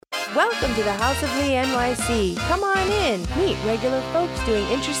Welcome to the House of Lee NYC. Come on in, meet regular folks doing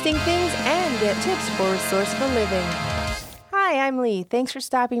interesting things, and get tips for resourceful living. Hi, I'm Lee. Thanks for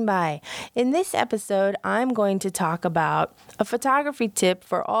stopping by. In this episode, I'm going to talk about a photography tip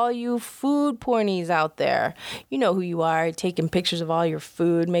for all you food pornies out there. You know who you are, taking pictures of all your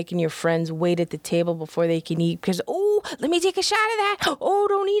food, making your friends wait at the table before they can eat because, let me take a shot of that. Oh,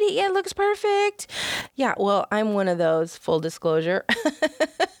 don't eat it yet. Looks perfect. Yeah, well, I'm one of those, full disclosure.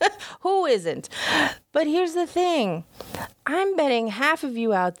 Who isn't? But here's the thing. I'm betting half of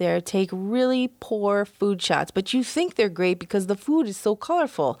you out there take really poor food shots, but you think they're great because the food is so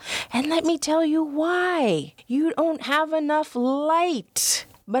colorful. And let me tell you why. You don't have enough light.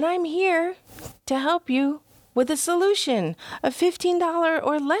 But I'm here to help you with a solution, a $15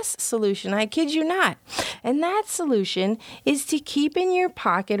 or less solution. I kid you not. And that solution is to keep in your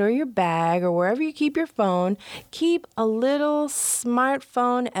pocket or your bag or wherever you keep your phone, keep a little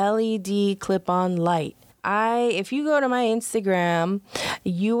smartphone LED clip-on light. If you go to my Instagram,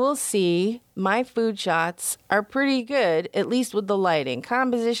 you will see my food shots are pretty good, at least with the lighting.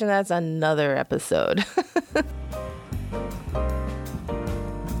 Composition, that's another episode.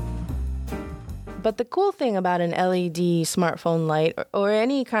 But the cool thing about an LED smartphone light or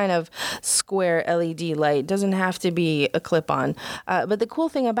any kind of square LED light, doesn't have to be a clip-on, but the cool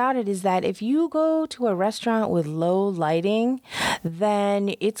thing about it is that if you go to a restaurant with low lighting,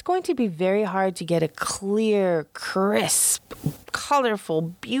 then it's going to be very hard to get a clear, crisp, colorful,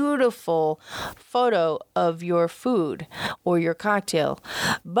 beautiful photo of your food or your cocktail.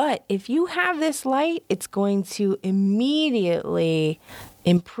 But if you have this light, it's going to immediately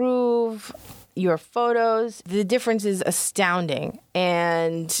improve your photos. The difference is astounding,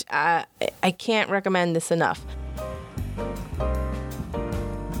 and I can't recommend this enough.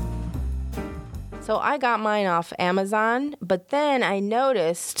 So I got mine off Amazon, but then I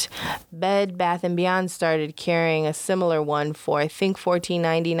noticed Bed Bath & Beyond started carrying a similar one for, I think,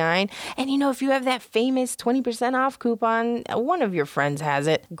 $14.99. And if you have that famous 20% off coupon, one of your friends has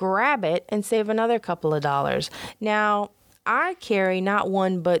it, grab it and save another couple of dollars. Now, I carry not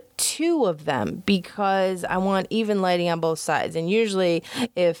one but two of them because I want even lighting on both sides. And usually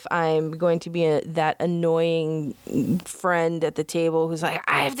if I'm going to be that annoying friend at the table who's like,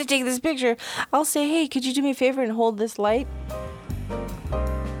 I have to take this picture, I'll say, hey, could you do me a favor and hold this light?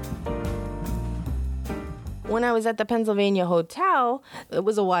 When I was at the Pennsylvania Hotel, it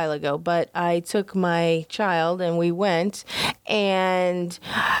was a while ago, but I took my child and we went and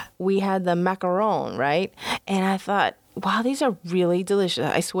we had the macaron, right? And I thought, wow, these are really delicious.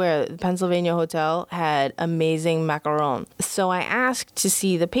 I swear, the Pennsylvania Hotel had amazing macaron. So I asked to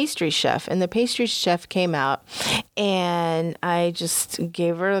see the pastry chef, and the pastry chef came out, and I just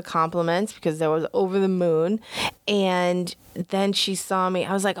gave her the compliments because I was over the moon. And then she saw me.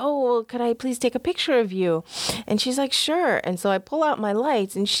 I was like, well, could I please take a picture of you? And she's like, sure. And so I pull out my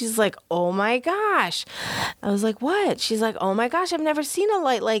lights, and she's like, oh my gosh. I was like, what? She's like, oh my gosh, I've never seen a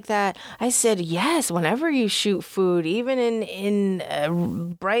light like that. I said, yes, whenever you shoot food, even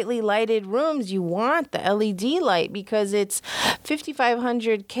in brightly lighted rooms, you want the LED light because it's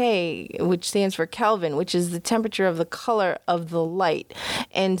 5500 K, which stands for Kelvin, which is the temperature of the color of the light.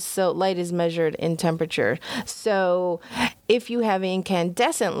 And so light is measured in temperature. So if you have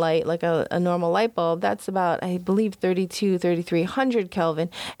incandescent light, like a normal light bulb, that's about, I believe, 3300 Kelvin,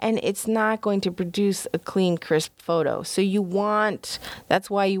 and it's not going to produce a clean, crisp photo. So that's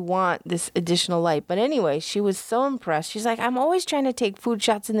why you want this additional light. But anyway, she was so impressed. She's like, I'm always trying to take food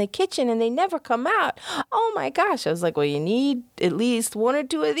shots in the kitchen, and they never come out. Oh my gosh. I was like, well, you need at least one or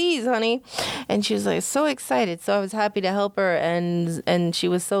two of these, honey. And she was like, so excited. So I was happy to help her, and she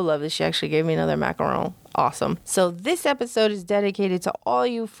was so lovely. She actually gave me another macaron. Awesome. So this episode is dedicated to all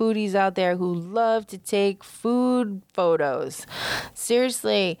you foodies out there who love to take food photos.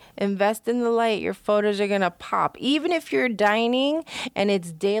 Seriously, invest in the light. Your photos are going to pop. Even if you're dining and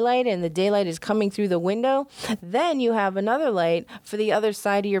it's daylight and the daylight is coming through the window, then you have another light for the other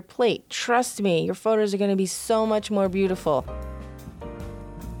side of your plate. Trust me, your photos are going to be so much more beautiful.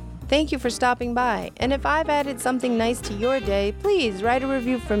 Thank you for stopping by. And if I've added something nice to your day, please write a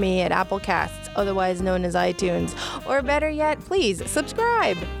review for me at Apple Casts, otherwise known as iTunes. Or better yet, please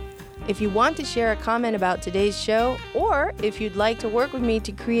subscribe. If you want to share a comment about today's show, or if you'd like to work with me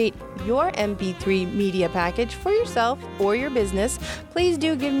to create your MP3 media package for yourself or your business, please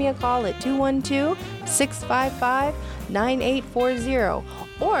do give me a call at 212-655-9840.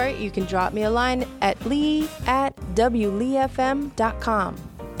 Or you can drop me a line at lee@wleefm.com.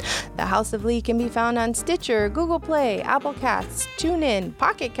 The House of Lee can be found on Stitcher, Google Play, Apple Casts, TuneIn,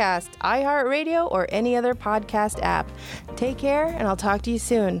 Pocket Cast, iHeartRadio, or any other podcast app. Take care, and I'll talk to you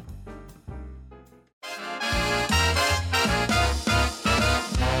soon.